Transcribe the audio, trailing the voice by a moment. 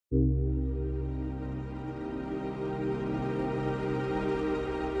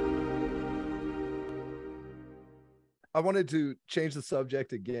I wanted to change the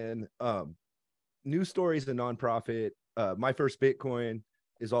subject again. News Story is a nonprofit. My First Bitcoin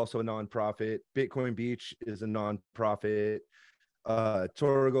is also a nonprofit. Bitcoin Beach is a nonprofit.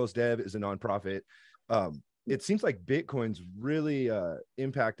 Torgo's Dev is a nonprofit. It seems like Bitcoin's really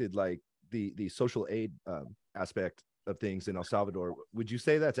impacted like the social aid aspect of things in El Salvador. Would you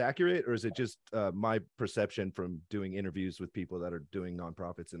say that's accurate, or is it just my perception from doing interviews with people that are doing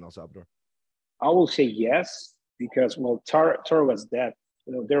nonprofits in El Salvador? I will say yes, because well, Torgo's Dev,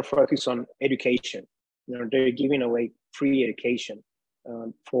 they're focused on education. They're giving away free education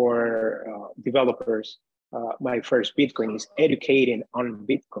for developers. My First Bitcoin is educating on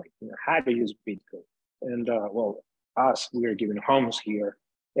Bitcoin, how to use Bitcoin. And well, we are giving homes here.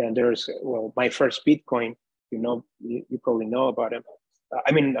 And there's, well, My First Bitcoin, you probably know about it.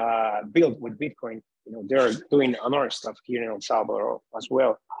 Built with Bitcoin, they're doing other stuff here in El Salvador as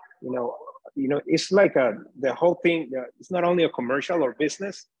well. It's like the whole thing, it's not only a commercial or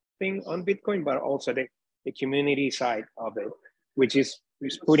business thing on Bitcoin, but also the community side of it, which is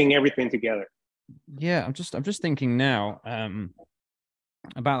putting everything together. Yeah, I'm just thinking now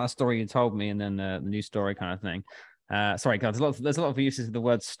about that story you told me, and then the news story kind of thing. Sorry, guys, there's a lot of uses of the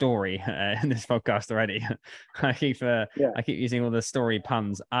word story in this podcast already. I keep using all the story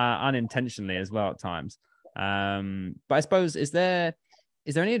puns unintentionally as well at times. But I suppose, is there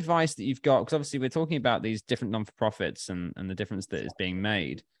any advice that you've got? Because obviously we're talking about these different non-for-profits and the difference that is being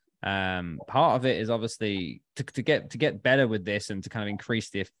made. Part of it is obviously to get better with this and to kind of increase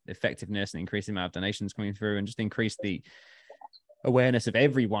the effectiveness and increase the amount of donations coming through and just increase the awareness of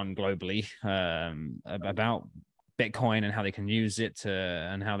everyone globally about Bitcoin and how they can use it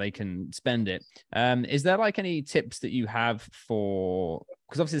and how they can spend it. Is there like any tips that you have for,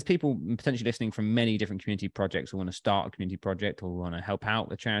 because obviously there's people potentially listening from many different community projects who want to start a community project or want to help out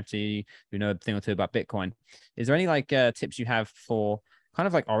the charity, who know a thing or two about Bitcoin. Is there any like tips you have for kind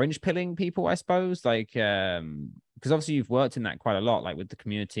of like orange pilling people, I suppose? Like, because obviously you've worked in that quite a lot, like with the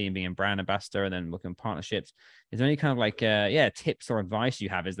community and being a brand ambassador and then working on partnerships. Is there any kind of like, tips or advice you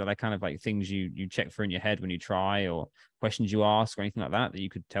have? Is there like kind of like things you check through in your head when you try, or questions you ask or anything like that you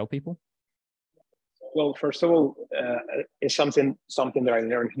could tell people? Well, first of all, it's something that I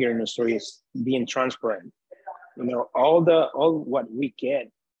learned here in the story is being transparent. All what we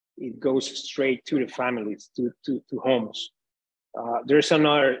get, it goes straight to the families, to homes. There's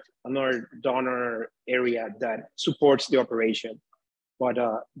another donor area that supports the operation, but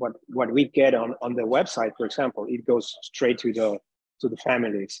what we get on the website, for example, it goes straight to the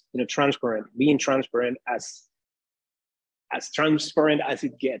families. Being transparent as transparent as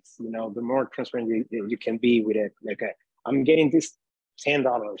it gets. The more transparent you can be with it. Like, I'm getting this $10,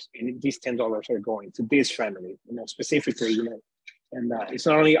 and these $10 are going to this family, specifically. And it's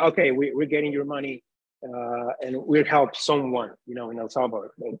not only we're getting your money. And we'll help someone, in El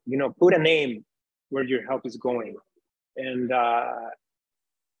Salvador. But, put a name where your help is going. And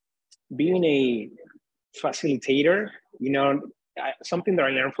being a facilitator, something that I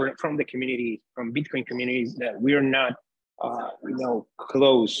learned from the community, from Bitcoin communities, that we are not,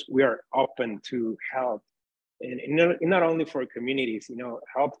 closed. We are open to help, and not only for communities,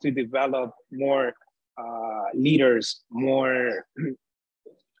 help to develop more leaders, more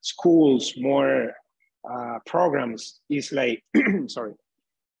schools, more programs. Is like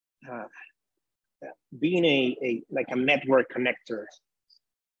being a network connector,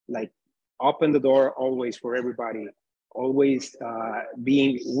 like open the door always for everybody, always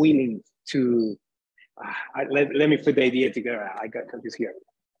being willing to let me put the idea together. I got confused here.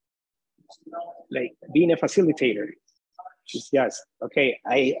 Like being a facilitator. Yes, okay,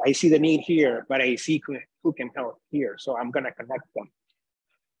 I see the need here, but I see who can help here, so I'm gonna connect them.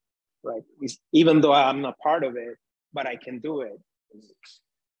 Right? Even though I'm not part of it, but I can do it.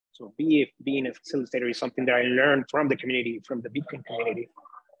 So being a facilitator is something that I learned from the community, from the Bitcoin community.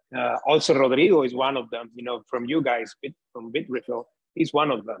 Also, Rodrigo is one of them, from you guys, from Bitrefill, he's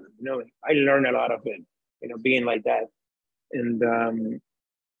one of them. I learned a lot of it, being like that.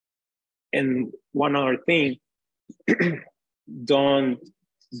 And one other thing, don't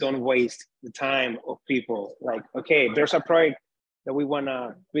waste the time of people. Like, okay, there's a project that we want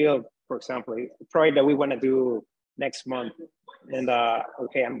to build, for example, a project that we want to do next month. And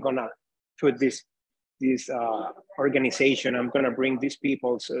okay, I'm going to put this organization, I'm going to bring these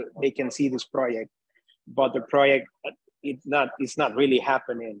people so they can see this project. But the project, it's not really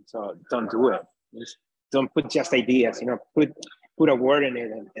happening. So don't do it. Just don't put just ideas, put a word in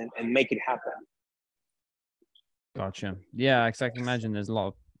it and make it happen. Gotcha. Yeah, I can imagine there's a lot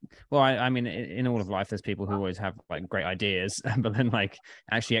of, well, I mean, in all of life, there's people who always have like great ideas, but then like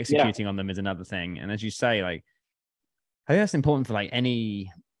actually executing on them is another thing. And as you say, like I think that's important for like any,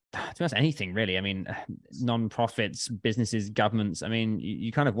 to be honest, anything really. I mean, non-profits, businesses, governments. I mean,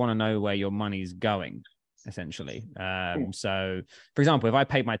 you kind of want to know where your money's going, essentially. So, for example, if I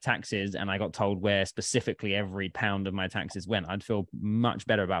paid my taxes and I got told where specifically every pound of my taxes went, I'd feel much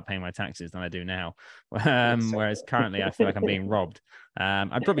better about paying my taxes than I do now. Whereas currently, I feel like I'm being robbed.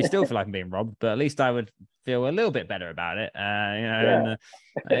 I'd probably still feel like I'm being robbed, but at least I would feel a little bit better about it. And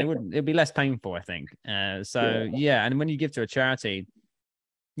it'd be less painful, I think. And when you give to a charity,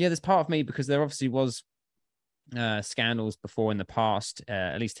 there's part of me, because there obviously was scandals before in the past,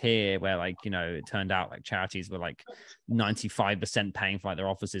 at least here, where like, it turned out like charities were like 95% paying for like their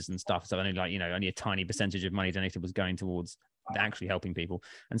offices and stuff. So only like, only a tiny percentage of money donated was going towards actually helping people.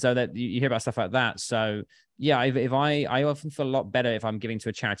 And so that you hear about stuff like that. So yeah, if I often feel a lot better if I'm giving to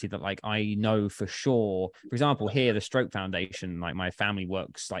a charity that like I know for sure. For example, here, the Stroke Foundation, like my family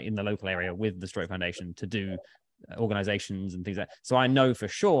works like in the local area with the Stroke Foundation to do organizations and things like that. So I know for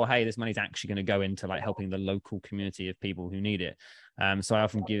sure, hey, this money's actually going to go into like helping the local community of people who need it. So I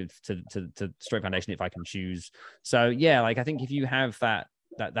often give to Stroke Foundation if I can choose. So yeah, like I think if you have that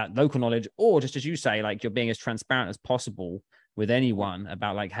local knowledge, or just as you say, like you're being as transparent as possible with anyone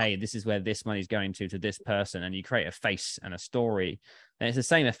about like, hey, this is where this money's going to this person, and you create a face and a story, and it's the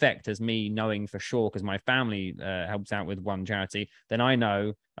same effect as me knowing for sure, because my family helps out with one charity, then I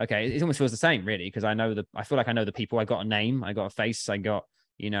know, okay, it almost feels the same really, because I feel like I know the people. I got a name, I got a face, I got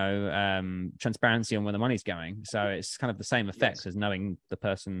transparency on where the money's going. So it's kind of the same effect as knowing the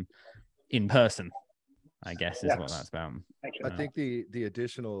person in person, I guess, is what that's about. I think the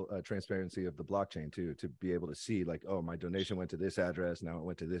additional transparency of the blockchain too, to be able to see like, oh, my donation went to this address, now it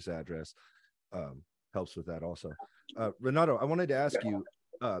went to this address, helps with that also. Renato, I wanted to ask you,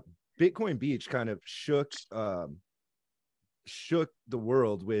 Bitcoin Beach kind of shook the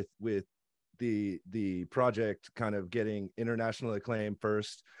world with the project kind of getting international acclaim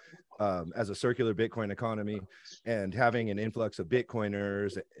first, as a circular Bitcoin economy, and having an influx of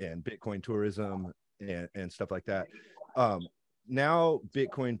Bitcoiners and Bitcoin tourism and stuff like that. Now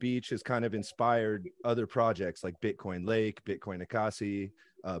Bitcoin Beach has kind of inspired other projects like Bitcoin Lake, Bitcoin Akasi,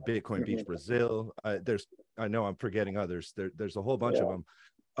 Bitcoin Beach Brazil. I know I'm forgetting others. There's a whole bunch of them.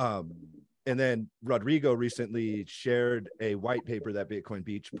 And then Rodrigo recently shared a white paper that Bitcoin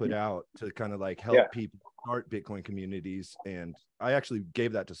Beach put out to kind of like help people start Bitcoin communities. And I actually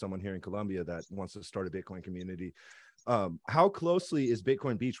gave that to someone here in Colombia that wants to start a Bitcoin community. How closely is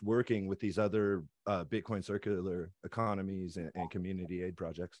Bitcoin Beach working with these other Bitcoin circular economies and community aid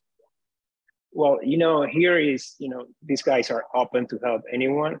projects? Well, here is, these guys are open to help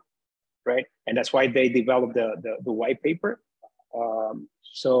anyone, right? And that's why they developed the white paper.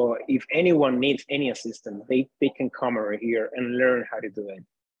 So if anyone needs any assistance, they can come over here and learn how to do it.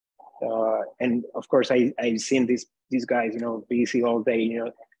 And of course, I've seen these guys, busy all day,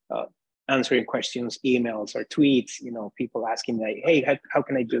 answering questions, emails or tweets, people asking like, hey, how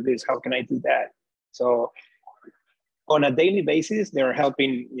can I do this? How can I do that? So on a daily basis, they're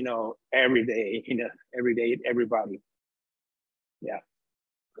helping, every day, everybody. Yeah.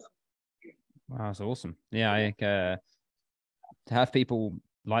 Wow, that's awesome. Yeah, I think to have people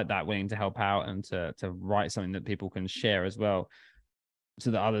like that willing to help out and to write something that people can share as well, so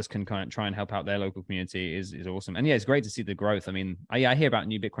that others can kind of try and help out their local community is awesome. And yeah, it's great to see the growth. I mean, I hear about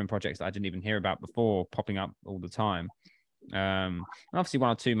new Bitcoin projects that I didn't even hear about before popping up all the time. And obviously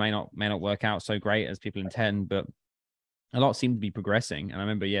one or two may not work out so great as people intend, but a lot seem to be progressing. And I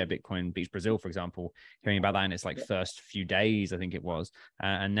remember, Bitcoin Beach Brazil, for example, hearing about that in its like first few days, I think it was.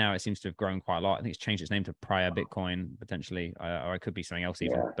 And now it seems to have grown quite a lot. I think it's changed its name to Prior Bitcoin, potentially, or it could be something else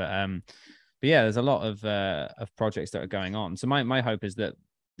even. But yeah, there's a lot of projects that are going on. So my hope is that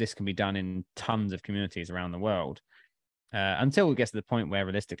this can be done in tons of communities around the world, until we get to the point where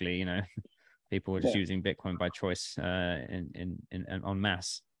realistically, people are just using Bitcoin by choice in en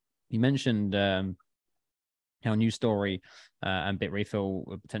masse. You mentioned how New Story and Bitrefill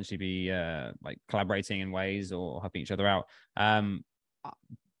would potentially be like collaborating in ways or helping each other out.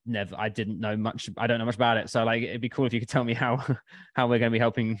 I didn't know much. I don't know much about it. So like, it'd be cool if you could tell me how we're going to be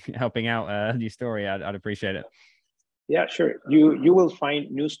helping out New Story. I'd appreciate it. Yeah, sure. You will find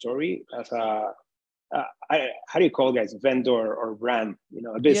New Story as a how do you call it, guys? Vendor or brand?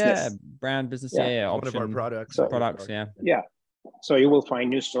 A business. Yeah, brand business. Yeah, one of our products. Yeah. So you will find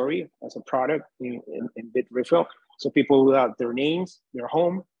New Story as a product in Bitrefill. So people will have their names, their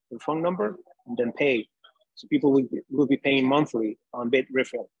home, their phone number, and then pay. So people will be paying monthly on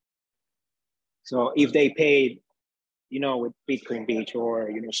Bitrefill. So if they paid, with Bitcoin Beach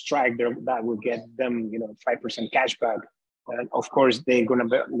or Strike, that will get them 5% cashback. And of course, they're gonna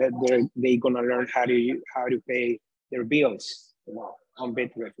learn how to pay their bills, on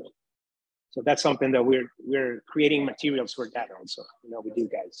Bitrefill. So that's something that we're creating materials for that also, with you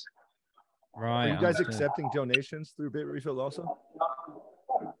guys. Right. Are you guys accepting donations through Bitrefill also?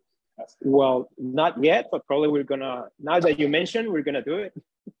 Well, not yet, but probably we're gonna. Now that you mentioned, we're gonna do it.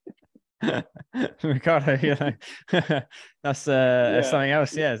 Ricardo, that's something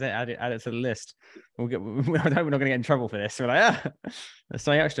else. Yeah, add it to the list. I hope we're not going to get in trouble for this. We're like, there's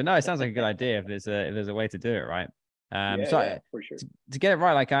something extra. No, it sounds like a good idea if there's a way to do it, right? For sure. To get it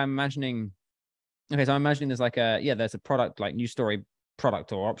right, like I'm imagining. Okay, so I'm imagining there's like there's a product like news story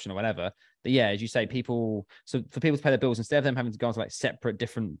product or option or whatever. But yeah, as you say, so for people to pay their bills, instead of them having to go onto like separate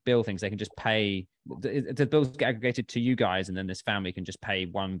different bill things, they can just pay the bills get aggregated to you guys, and then this family can just pay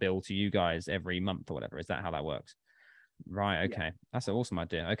one bill to you guys every month or whatever. Is that how that works? Right. Okay. Yeah. That's an awesome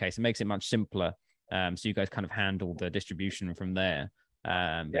idea. Okay. So it makes it much simpler. So you guys kind of handle the distribution from there.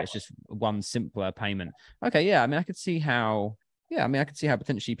 But it's just one simpler payment. Okay. Yeah. I mean, I could see how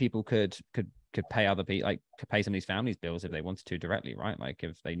potentially people could pay other people, like could pay some of these families' bills if they wanted to directly, right? Like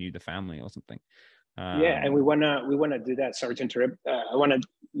if they knew the family or something. And we wanna do that. Sorry to interrupt.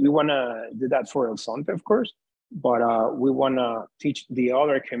 We wanna do that for El Zonte, of course, but we wanna teach the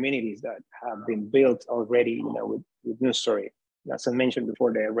other communities that have been built already, with News Story. As I mentioned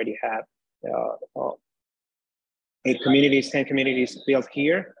before, they already have 8 communities, 10 communities built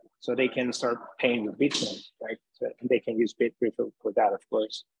here, so they can start paying with Bitcoin, right? So they can use Bitrefill for that, of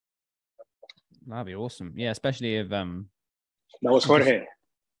course. That'd be awesome. Yeah, especially if that was Jorge.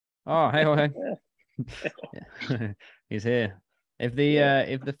 Oh, hey Jorge. He's here. If the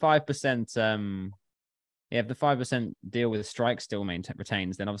 5% if the 5% deal with strike still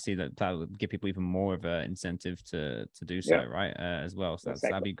retains, then obviously that would give people even more of an incentive to do so, right? As well. So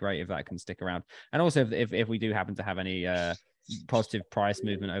that'd be great if that can stick around. And also if we do happen to have any positive price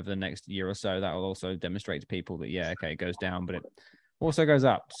movement over the next year or so, that will also demonstrate to people that it goes down, but it also goes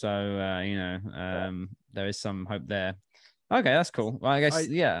up. So there is some hope there. Okay, that's cool. Well, I guess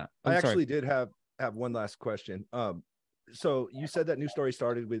I actually did have one last question. So you said that News Story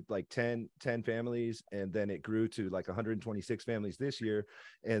started with like 10 families, and then it grew to like 126 families this year,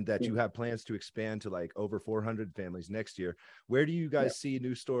 and that you have plans to expand to like over 400 families next year. Where do you guys see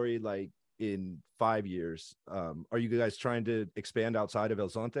News Story like in 5 years? Are you guys trying to expand outside of El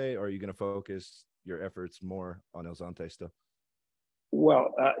Zonte, or are you going to focus your efforts more on El Zonte still?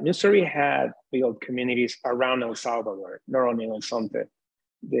 Well, News Story had built communities around El Salvador, not only in El Zonte.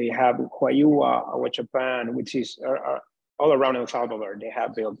 They have Huayua, Ahuachapan, which is all around El Salvador. They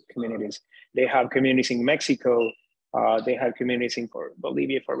have built communities. They have communities in Mexico. They have communities in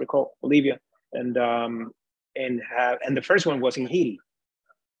Bolivia, if I recall, and the first one was in Haiti.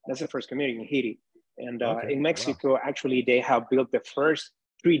 That's the first community in Haiti. And in Mexico, actually, they have built the first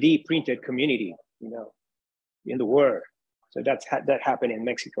 3D printed community, in the world. So that happened in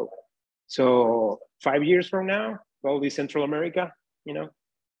Mexico. So 5 years from now, probably Central America, we're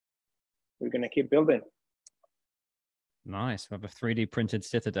gonna keep building. Nice. We have a 3D printed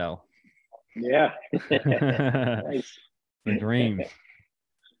citadel. Yeah. Nice. The dream.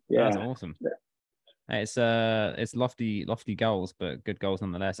 Yeah. That's awesome. It's lofty goals, but good goals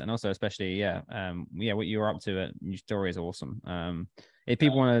nonetheless. And also especially, what you're up to at News Story is awesome. If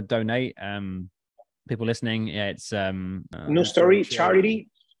people want to donate, people listening, it's News Story charity.org.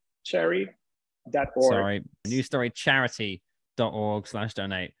 Sorry,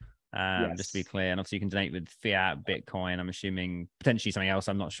 newsstorycharity.org/donate. Just to be clear, and obviously you can donate with fiat, Bitcoin. I'm assuming potentially something else.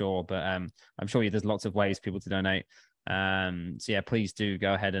 I'm not sure, but I'm sure there's lots of ways for people to donate. So please do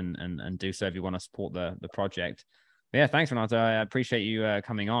go ahead and do so if you want to support the project. But yeah, thanks, Renato. I appreciate you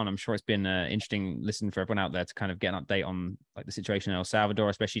coming on. I'm sure it's been interesting listen for everyone out there to kind of get an update on like the situation in El Salvador,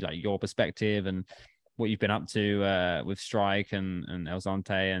 especially like your perspective and what you've been up to with Strike and El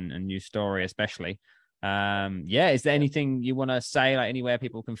Zonte and News Story, especially. Is there anything you want to say, like anywhere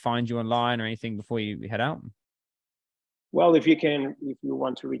people can find you online or anything before you head out? Well, if you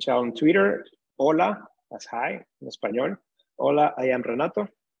want to reach out on Twitter, hola, that's hi in Español. Hola, I am Renato.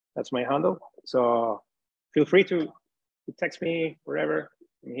 That's my handle. So feel free to text me wherever.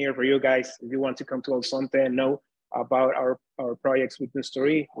 I'm here for you guys. If you want to come to El Zonte and know about our projects with News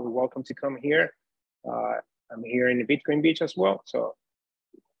Story, you're welcome to come here. I'm here in the Bitcoin Beach as well. So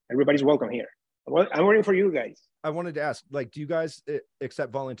everybody's welcome here. I'm waiting for you guys. I wanted to ask, like, do you guys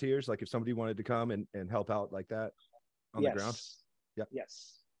accept volunteers? Like if somebody wanted to come and help out like that on the ground? Yeah.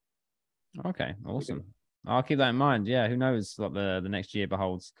 Yes. Okay. Awesome. I'll keep that in mind. Yeah. Who knows what the next year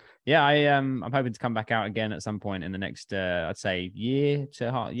beholds? Yeah. I'm hoping to come back out again at some point in the next, I'd say year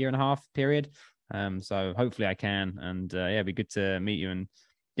and a half period. So hopefully I can, and it'd be good to meet you and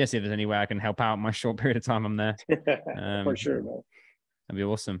yeah, see if there's any way I can help out in my short period of time I'm there. For sure, man. That'd be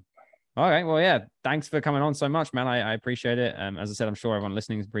awesome. All right. Well, yeah, thanks for coming on so much, man. I appreciate it. As I said, I'm sure everyone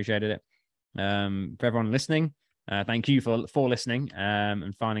listening has appreciated it. For everyone listening, thank you for listening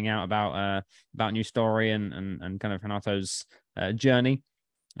and finding out about new story and kind of Renato's journey.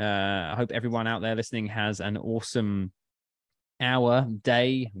 I hope everyone out there listening has an awesome hour,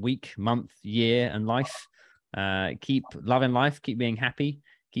 day, week, month, year, and life. Keep loving life, keep being happy,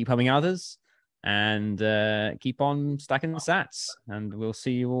 keep helping others, and keep on stacking the sats. And we'll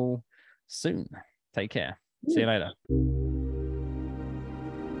see you all soon. Take care. See you later.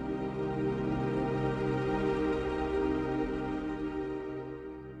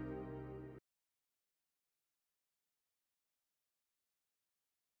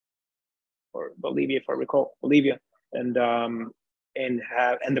 Or Bolivia, if I recall, Bolivia, and the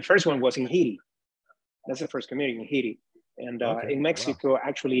first one was in Haiti. That's the first community in Haiti, and Okay. in Mexico,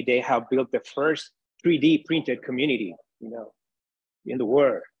 actually, they have built the first 3D printed community, in the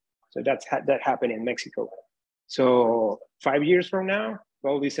world. So that happened in Mexico. So 5 years from now,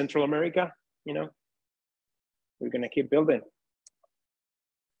 probably Central America, we're gonna keep building.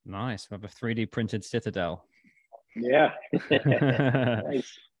 Nice. We have a 3D printed citadel. Yeah.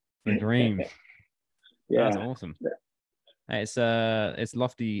 Nice. The dream. Yeah. That's awesome. It's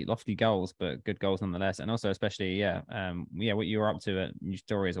lofty goals, but good goals nonetheless. And also especially, what you're up to at New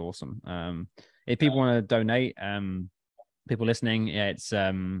Story is awesome. If people want to donate, people listening, it's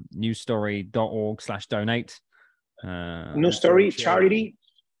newstory.org/donate. New Story charity.org.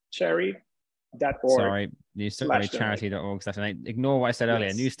 Sorry, newstorycharity.org/donate. Ignore what I said earlier.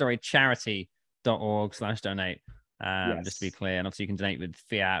 Newstorycharity.org/donate. Just to be clear, and obviously you can donate with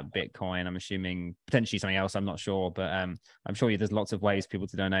fiat, Bitcoin. I'm assuming potentially something else. I'm not sure, but I'm sure there's lots of ways people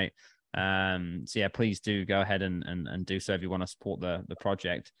to donate. So yeah, please do go ahead and do so if you want to support the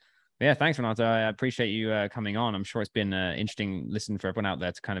project. But yeah, thanks, Renato. I appreciate you coming on. I'm sure it's been an interesting listen for everyone out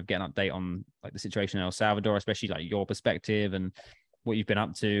there to kind of get an update on like the situation in El Salvador, especially like your perspective and what you've been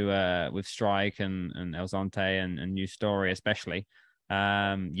up to with Strike and El Zonte and New Story, especially.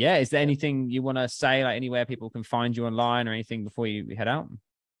 Is there anything you want to say, like anywhere people can find you online or anything before you head out?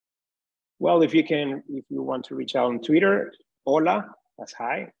 Well, if you want to reach out on Twitter, hola, that's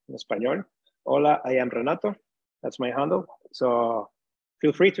hi in Español. Hola, I am Renato. That's my handle. So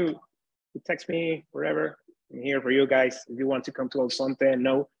feel free to text me wherever. I'm here for you guys. If you want to come to El Zonte and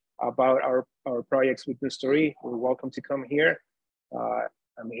know about our projects with New Story, you're welcome to come here.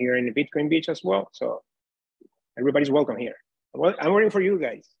 I'm here in Bitcoin Beach as well. So everybody's welcome here. I'm waiting for you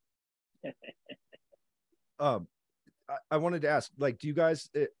guys. I wanted to ask, like, do you guys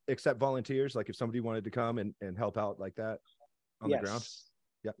accept volunteers? Like if somebody wanted to come and help out like that on the ground?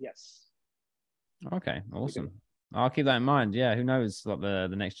 Yeah. Yes. Okay. Awesome. I'll keep that in mind. Yeah. Who knows what the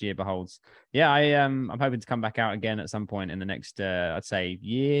next year beholds? Yeah. I'm hoping to come back out again at some point in the next, I'd say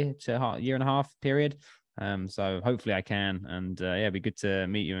year and a half period. So hopefully I can, and it'd be good to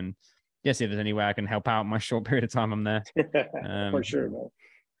meet you and see if there's any way I can help out in my short period of time I'm there. For sure, man.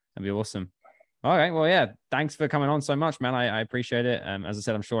 That'd be awesome. All right. Well, yeah, thanks for coming on so much, man. I appreciate it. As I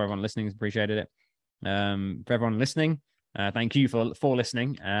said, I'm sure everyone listening has appreciated it. For everyone listening, thank you for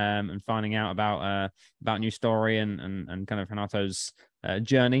listening and finding out about New Story and kind of Renato's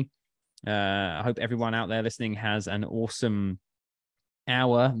journey. I hope everyone out there listening has an awesome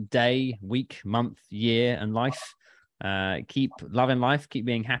hour, day, week, month, year, and life. Keep loving life, keep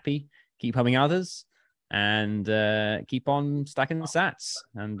being happy, keep helping others, and keep on stacking the sats.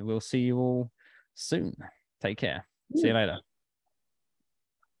 And we'll see you all soon. Take care. See you later.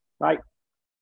 Bye.